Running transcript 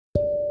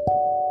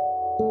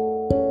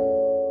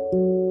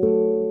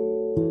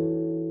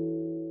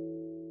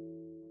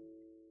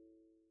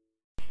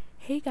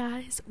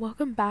Guys,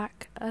 welcome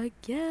back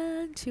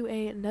again to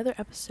another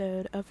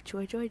episode of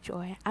Joy Joy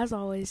Joy. As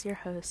always, your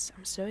host.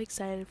 I'm so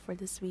excited for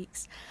this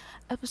week's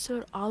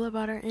episode, all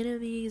about our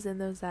enemies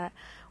and those that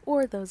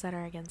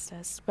are against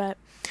us. But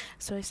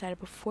so excited.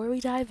 Before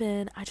we dive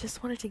in, I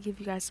just wanted to give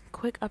you guys some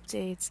quick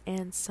updates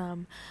and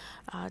some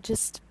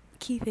just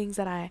key things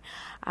that I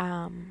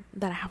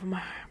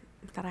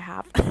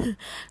have.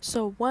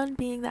 So one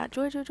being that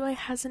Joy Joy Joy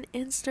has an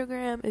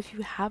Instagram. If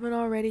you haven't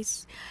already,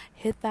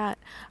 hit that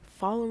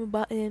follow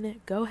button.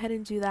 Go ahead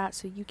and do that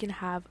so you can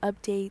have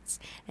updates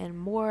and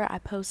more. I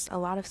post a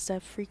lot of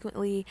stuff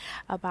frequently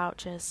about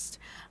just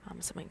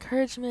some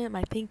encouragement,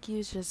 my thank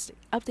yous, just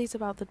updates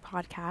about the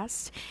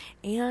podcast,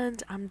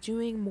 and I'm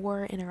doing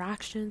more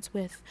interactions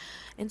with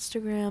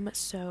Instagram,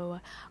 so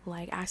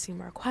like asking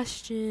more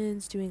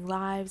questions, doing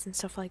lives and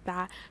stuff like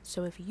that.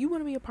 So if you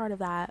want to be a part of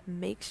that,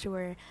 make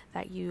sure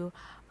that you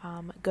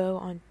go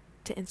on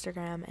to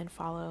Instagram and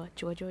follow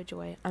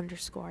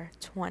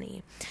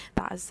joyjoyjoy_20.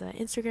 That is the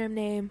Instagram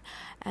name.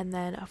 And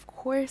then of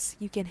course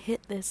you can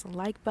hit this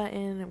like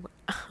button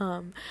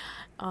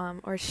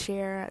or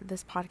share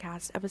this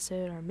podcast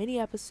episode or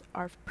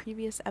our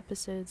previous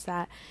episodes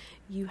that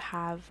you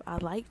have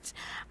liked.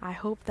 I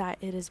hope that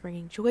it is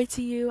bringing joy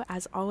to you.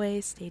 As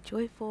always, stay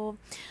joyful,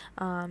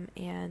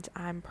 and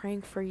I'm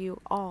praying for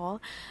you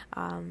all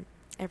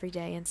every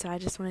day, and so I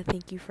just want to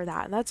thank you for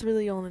that. And that's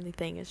really the only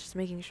thing, is just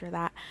making sure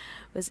that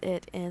was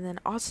it. And then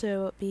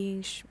also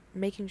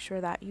making sure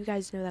that you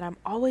guys know that I'm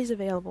always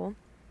available,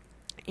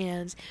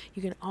 and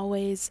you can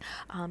always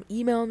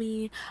email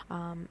me.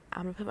 I'm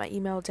gonna put my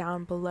email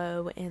down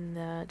below in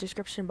the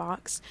description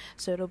box,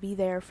 so it'll be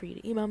there for you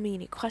to email me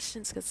any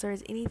questions,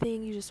 concerns,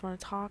 anything you just want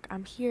to talk.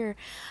 I'm here,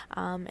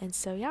 and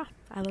so yeah,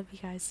 I love you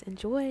guys.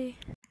 Enjoy.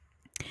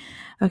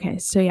 Okay,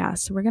 so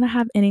we're gonna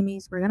have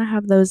enemies, we're gonna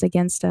have those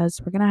against us,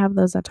 we're gonna have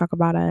those that talk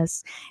about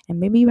us, and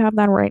maybe you have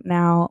that right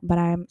now, but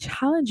I'm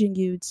challenging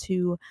you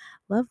to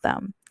love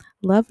them,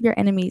 love your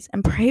enemies,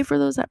 and pray for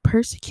those that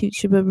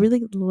persecute you, but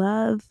really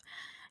love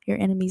your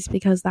enemies,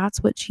 because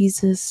that's what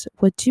Jesus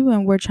would do,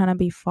 and we're trying to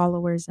be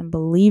followers and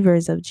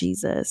believers of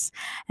Jesus.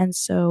 And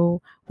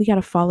so we got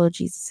to follow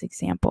Jesus'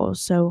 example.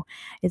 So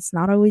it's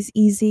not always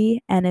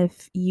easy, and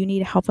if you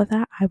need help with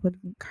that, I would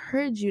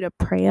encourage you to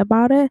pray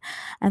about it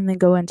and then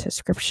go into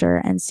scripture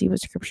and see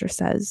what scripture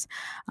says,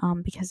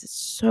 because it's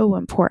so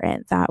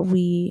important that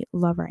we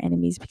love our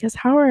enemies, because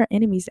how are our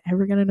enemies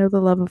ever going to know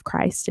the love of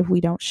Christ if we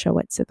don't show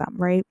it to them,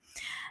 right?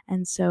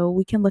 And so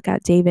we can look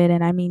at David,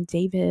 and I mean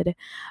David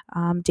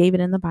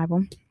in the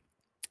Bible.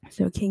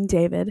 So King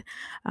David,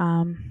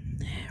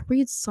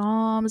 read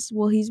Psalms.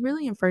 Well, he's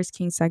really in First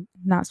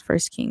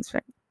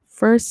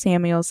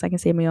Samuel, Second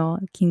Samuel,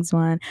 Kings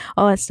 1,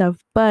 all that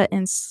stuff. But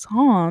in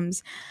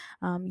Psalms,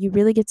 you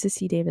really get to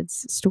see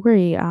David's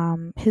story,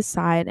 his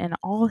side, and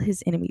all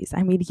his enemies.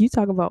 I mean, you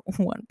talk about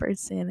one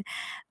person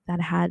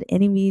that had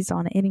enemies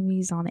on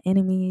enemies on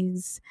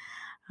enemies.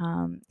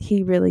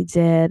 He really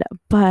did,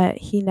 but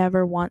he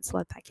never once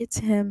let that get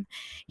to him.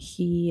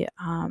 He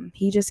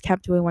just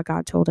kept doing what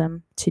God told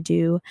him to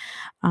do,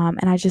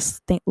 and I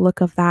just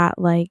look at that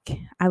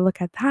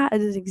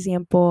as an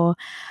example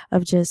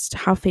of just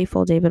how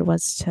faithful David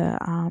was to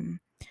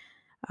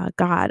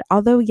God.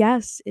 Although,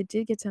 yes, it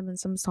did get to him in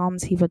some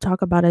Psalms. He would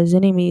talk about his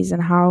enemies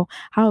and how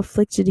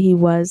afflicted he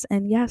was.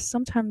 And yes,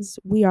 sometimes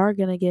we are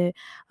going to get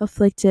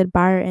afflicted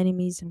by our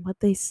enemies and what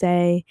they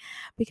say,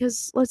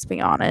 because let's be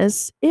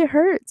honest, it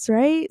hurts,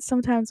 right?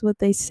 Sometimes what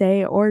they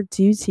say or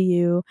do to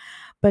you,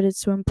 but it's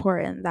so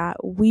important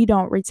that we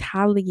don't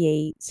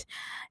retaliate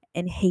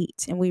in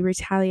hate, and we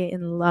retaliate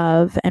in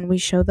love, and we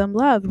show them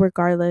love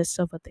regardless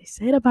of what they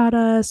said about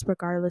us,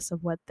 regardless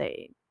of what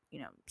they,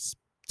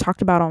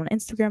 talked about on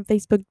Instagram,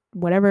 Facebook,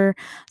 whatever,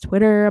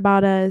 Twitter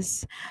about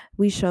us.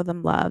 We show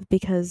them love,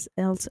 because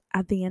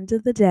at the end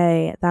of the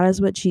day, that is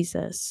what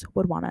Jesus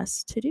would want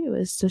us to do,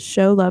 is to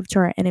show love to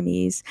our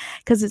enemies,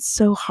 because it's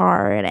so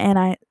hard. And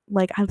I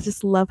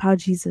just love how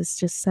Jesus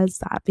just says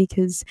that,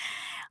 because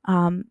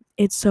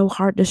it's so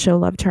hard to show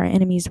love to our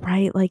enemies,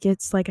 right?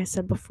 It's like I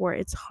said before,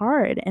 it's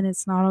hard and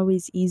it's not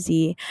always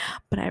easy,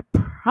 but I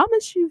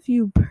promise you, if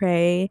you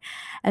pray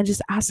and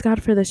just ask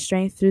God for the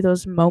strength through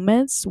those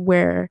moments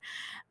where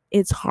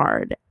it's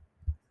hard,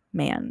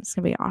 man, it's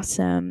gonna be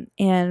awesome.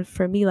 And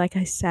for me, like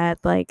I said,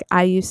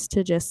 I used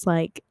to just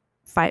fight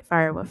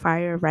fire with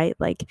fire, right?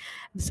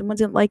 If someone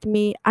didn't like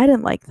me, I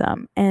didn't like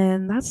them,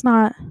 and that's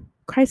not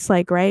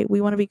Christ-like, right?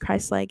 We want to be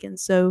Christ-like. And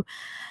so,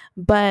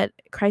 but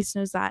Christ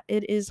knows that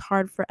it is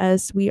hard for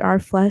us. We are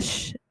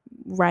flesh,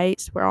 right?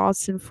 We're all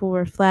sinful,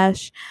 we're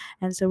flesh.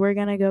 And so we're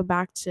going to go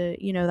back to,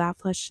 that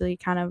fleshly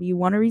kind of, you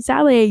want to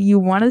retaliate, you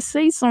want to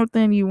say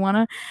something, you want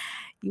to,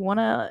 you want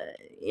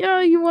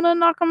to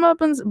knock them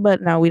up.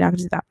 But no, we're not going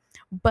to do that.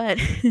 But,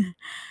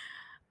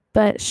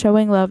 but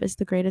showing love is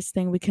the greatest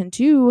thing we can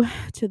do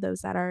to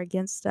those that are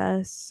against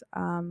us,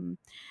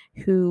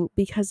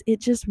 because it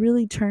just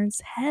really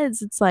turns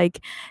heads. It's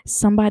like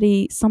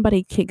somebody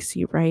kicks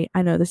you, right?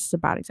 I know this is a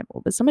bad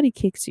example, but somebody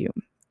kicks you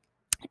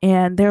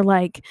and they're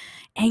like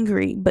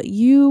angry, but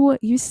you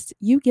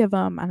give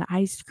them an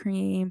ice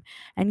cream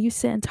and you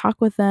sit and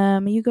talk with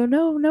them and you go,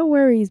 no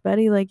worries,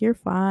 buddy, like you're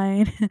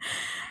fine.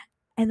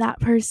 And that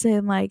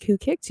person like who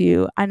kicked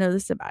you, I know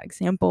this is a bad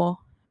example,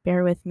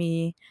 bear with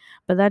me,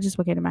 but that just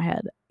what came to my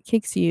head,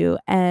 kicks you,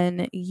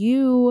 and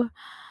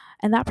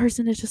that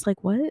person is just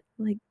like, what,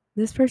 like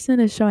this person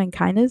is showing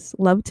kindness,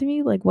 love to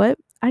me, like what,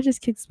 I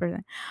just kicked this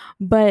person.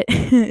 But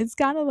it's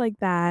kind of like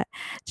that,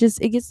 just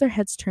it gets their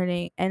heads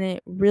turning, and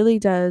it really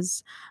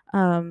does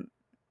um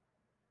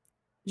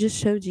just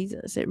show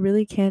Jesus. It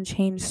really can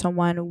change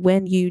someone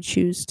when you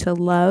choose to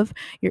love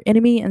your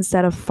enemy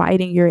instead of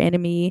fighting your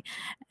enemy,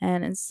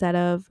 and instead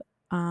of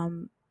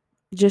um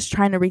just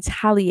trying to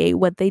retaliate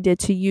what they did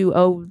to you.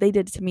 Oh, they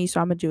did it to me, so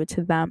I'm gonna do it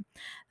to them.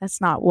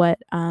 That's not what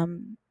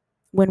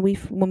when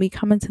we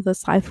come into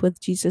this life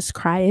with Jesus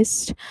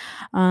Christ,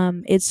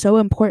 it's so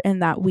important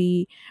that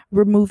we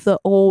remove the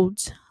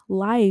old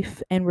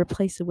life and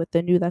replace it with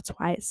the new. That's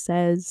why it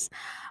says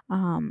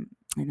in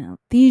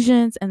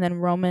Ephesians and then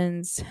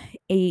Romans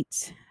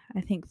 8, I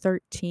think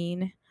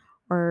 13,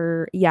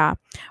 or yeah,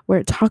 where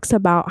it talks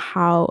about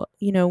how,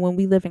 when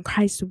we live in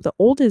Christ, the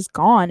old is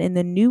gone and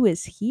the new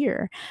is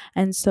here.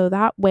 And so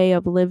that way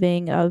of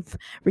living, of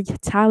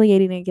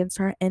retaliating against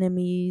our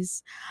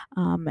enemies,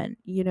 and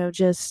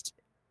just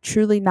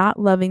truly not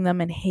loving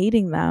them and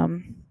hating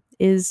them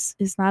is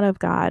not of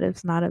God,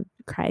 it's not of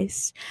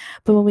Christ.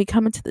 But when we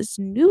come into this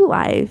new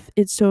life,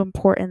 it's so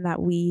important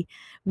that we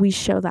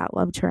show that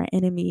love to our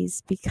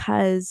enemies,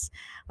 because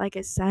like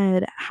I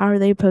said, how are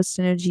they supposed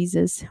to know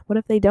Jesus? What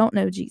if they don't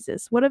know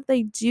Jesus? What if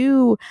they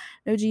do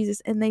know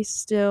Jesus and they're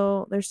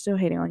still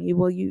hating on you?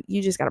 Well, you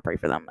just got to pray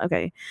for them,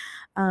 okay?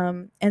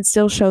 And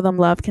still show them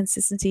love.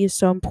 Consistency is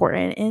so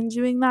important in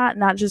doing that,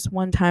 not just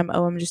one time,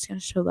 oh, I'm just going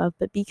to show love,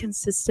 but be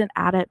consistent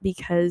at it,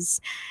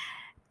 because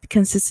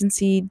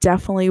consistency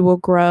definitely will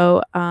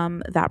grow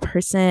that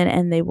person,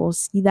 and they will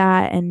see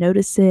that and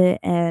notice it,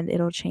 and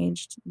it'll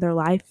change their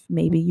life.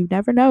 Maybe you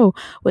never know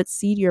what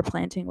seed you're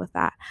planting with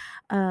that.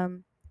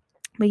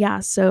 But yeah,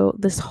 so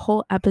this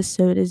whole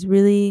episode is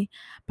really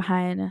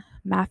behind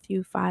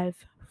Matthew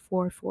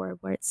 5:4,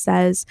 where it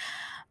says,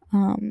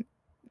 um,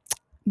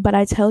 but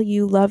I tell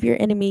you, love your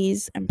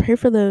enemies and pray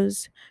for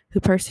those who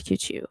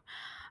persecute you.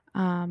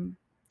 Um,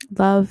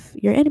 love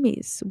your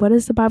enemies. What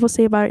does the Bible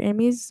say about our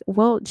enemies?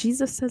 Well,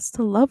 Jesus says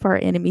to love our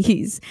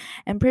enemies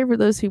and pray for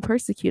those who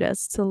persecute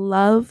us, to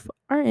love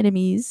our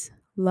enemies,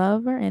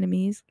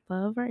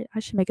 I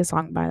should make a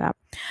song by that.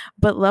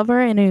 But love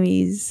our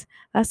enemies.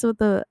 That's what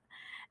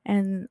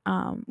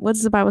what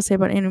does the Bible say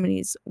about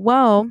enemies?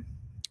 Well,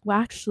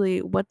 actually,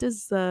 what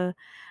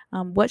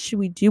should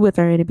we do with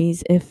our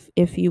enemies,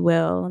 if you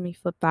will? Let me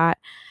flip that.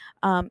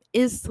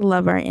 Is to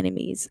love our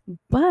enemies.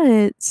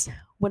 But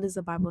what does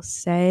the Bible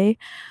say?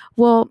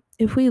 Well,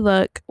 if we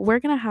look, we're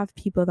going to have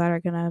people that are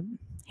going to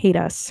hate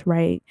us,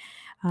 right?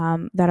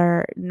 That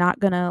are not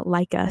going to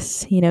like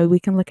us. We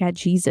can look at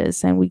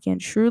Jesus and we can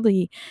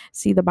truly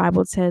see the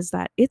Bible says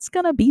that it's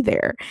going to be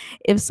there.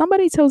 If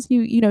somebody tells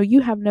you,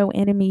 you have no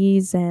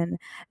enemies and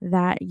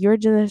that you're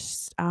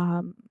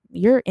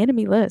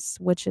enemyless,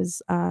 which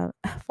is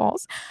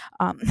false,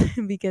 um,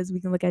 because we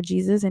can look at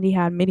Jesus and he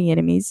had many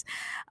enemies,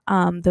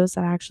 those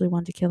that actually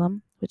wanted to kill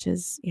him, which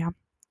is, yeah,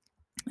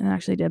 it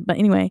actually did. But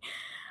anyway,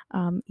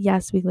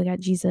 yes, we look at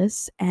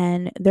Jesus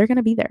and they're going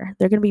to be there.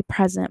 They're going to be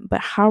present, but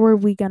how are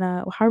we going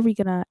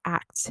to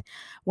act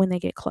when they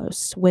get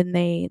close, when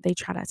they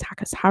try to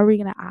attack us? How are we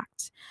going to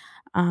act?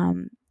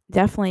 Um,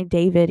 Definitely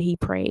David, he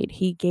prayed.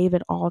 He gave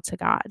it all to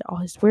God, all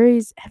his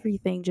worries,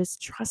 everything, just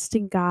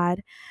trusting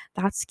God.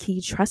 That's key,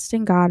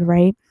 trusting God,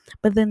 right?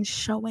 But then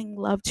showing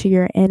love to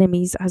your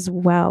enemies as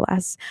well,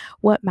 as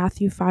what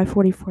Matthew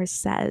 5:44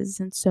 says.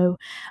 And so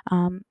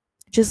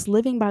just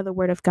living by the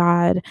word of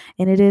God,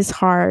 and it is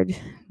hard,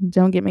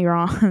 don't get me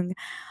wrong,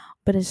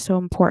 but it's so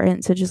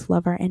important to just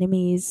love our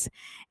enemies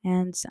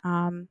and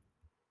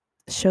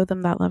show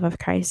them that love of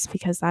Christ,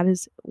 because that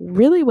is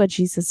really what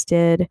Jesus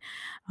did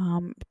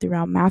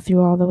throughout Matthew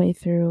all the way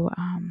through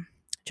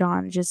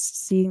John,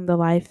 just seeing the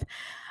life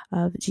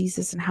of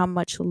Jesus and how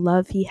much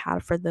love he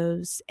had for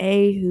those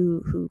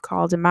who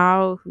called him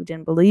out, who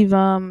didn't believe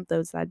him,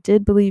 those that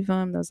did believe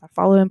him, those that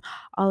follow him,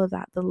 all of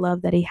that, the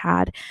love that he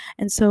had.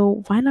 And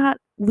so why not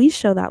we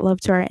show that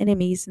love to our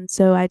enemies? And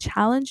so I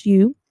challenge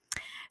you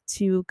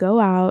to go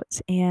out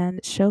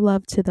and show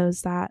love to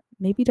those that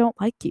maybe don't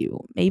like you.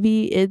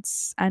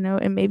 I know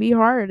it may be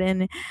hard,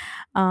 and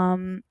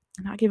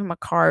not give them a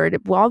card.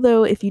 Well,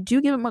 although if you do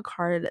give them a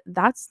card,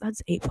 that's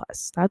A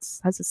plus.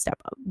 That's a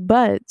step up.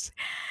 But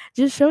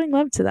just showing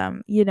love to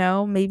them,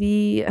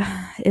 maybe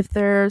if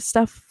their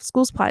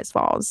school supplies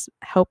falls,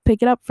 help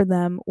pick it up for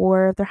them,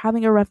 or if they're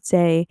having a rough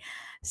day,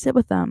 sit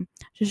with them,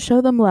 just show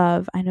them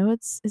love. I know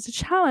it's a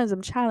challenge.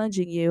 I'm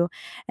challenging you.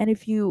 And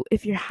if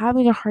you're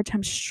having a hard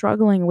time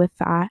struggling with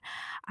that,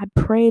 I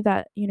pray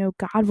that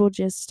God will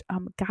just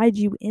guide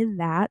you in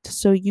that,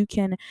 so you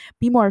can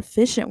be more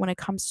efficient when it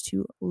comes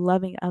to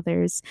loving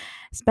others,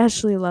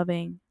 especially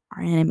loving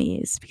our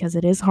enemies, because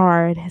it is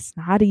hard, it's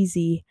not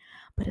easy,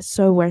 but it's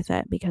so worth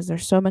it because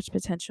there's so much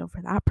potential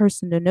for that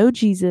person to know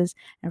Jesus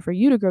and for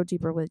you to grow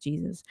deeper with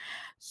Jesus.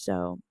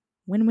 So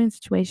win-win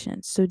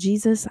situation. So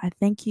Jesus, I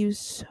thank you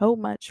so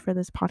much for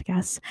this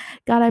podcast.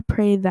 God, I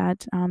pray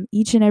that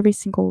each and every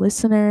single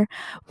listener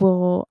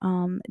will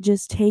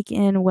just take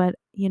in what,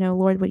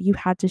 Lord, what you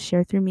had to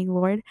share through me,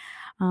 Lord.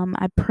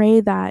 I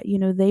pray that,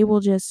 they will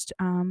just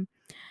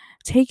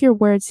take your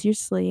word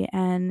seriously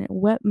and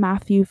what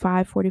Matthew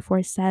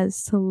 5:44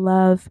 says, to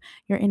love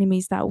your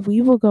enemies, that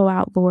we will go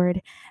out,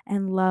 Lord,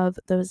 and love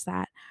those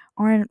that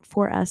aren't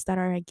for us, that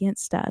are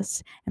against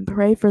us, and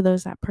pray for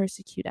those that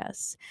persecute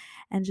us,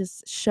 and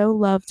just show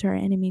love to our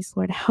enemies.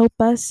 Lord, help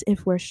us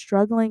if we're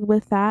struggling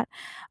with that.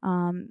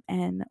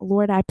 And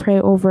Lord, I pray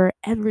over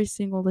every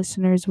single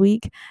listener's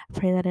week. I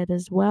pray that it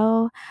is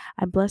well.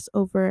 I bless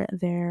over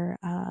their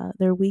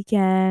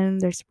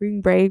weekend, their spring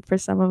break for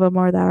some of them,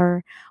 or that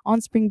are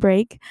on spring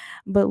break.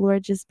 But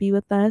Lord, just be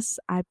with us.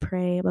 I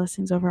pray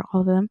blessings over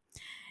all of them.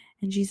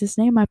 In Jesus'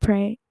 name I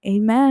pray.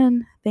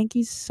 Amen. Thank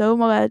you so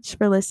much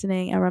for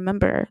listening, and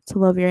remember to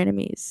love your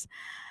enemies.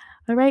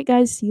 All right,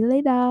 guys, see you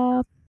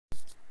later.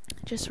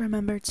 Just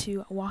remember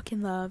to walk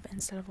in love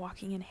instead of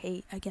walking in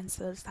hate against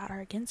those that are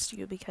against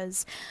you,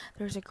 because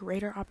there's a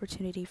greater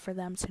opportunity for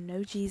them to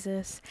know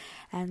Jesus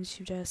and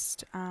to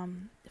just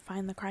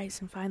find the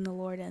Christ and find the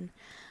Lord, and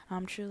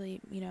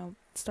truly,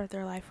 start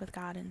their life with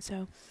God. And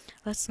so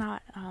let's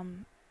not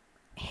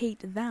hate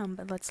them,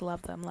 but let's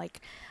love them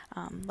like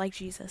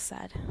Jesus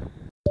said.